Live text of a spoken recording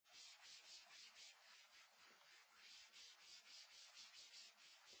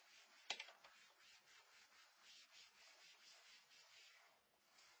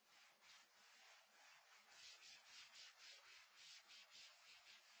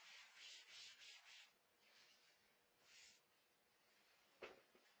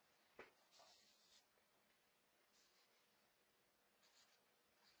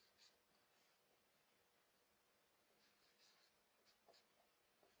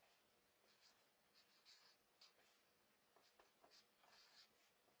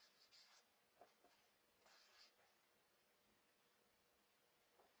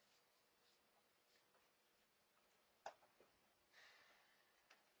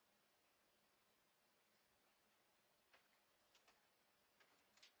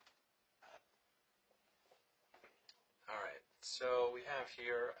So we have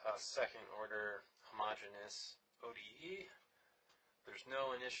here a second order homogeneous ODE. There's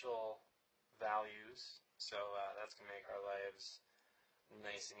no initial values, so that's going to make our lives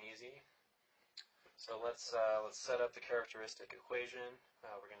nice and easy. So let's set up the characteristic equation.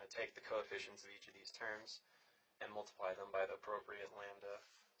 We're going to take the coefficients of each of these terms and multiply them by the appropriate lambda.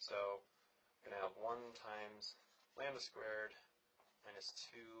 So we're going to have 1 times lambda squared minus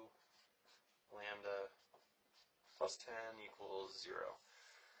 2 lambda plus 10 equals 0.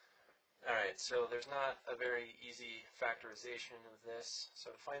 Alright, so there's not a very easy factorization of this. So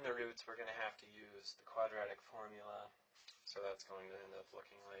to find the roots, we're going to have to use the quadratic formula. So that's going to end up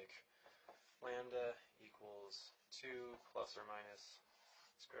looking like lambda equals 2 plus or minus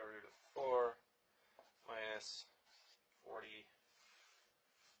square root of 4 minus 40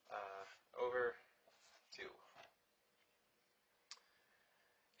 over 2.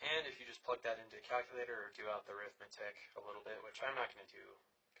 And if you just plug that into a calculator or do out the arithmetic a little bit, which I'm not going to do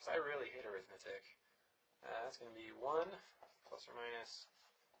because I really hate arithmetic, that's going to be 1 plus or minus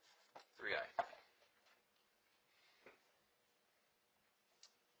 3i.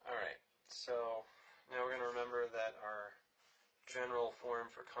 Alright, so now we're going to remember that our general form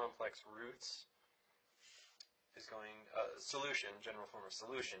for complex roots is going, general form of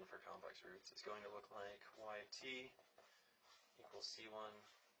solution for complex roots is going to look like yt equals c1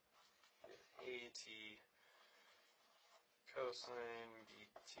 at cosine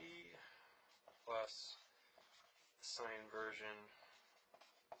bt plus the sine version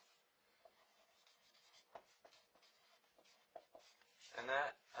and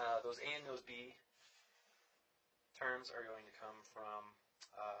that those a and those b terms are going to come from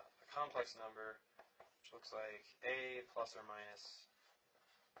a complex number which looks like a plus or minus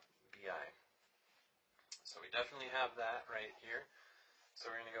bi. So we definitely have that right here. So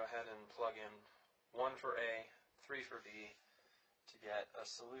we're going to go ahead and plug in 1 for a, 3 for b to get a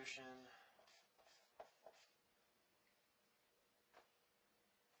solution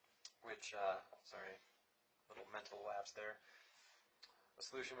which, sorry, little mental lapse there. A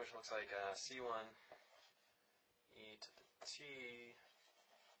solution which looks like c1 e to the t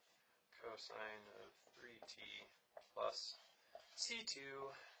cosine of 3t plus c2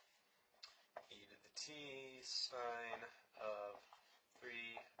 e to the t sine of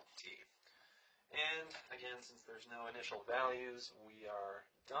 3t. And again, since there's no initial values, we are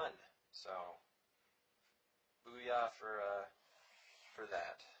done. So, booyah for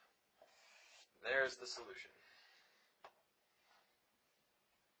that. There's the solution.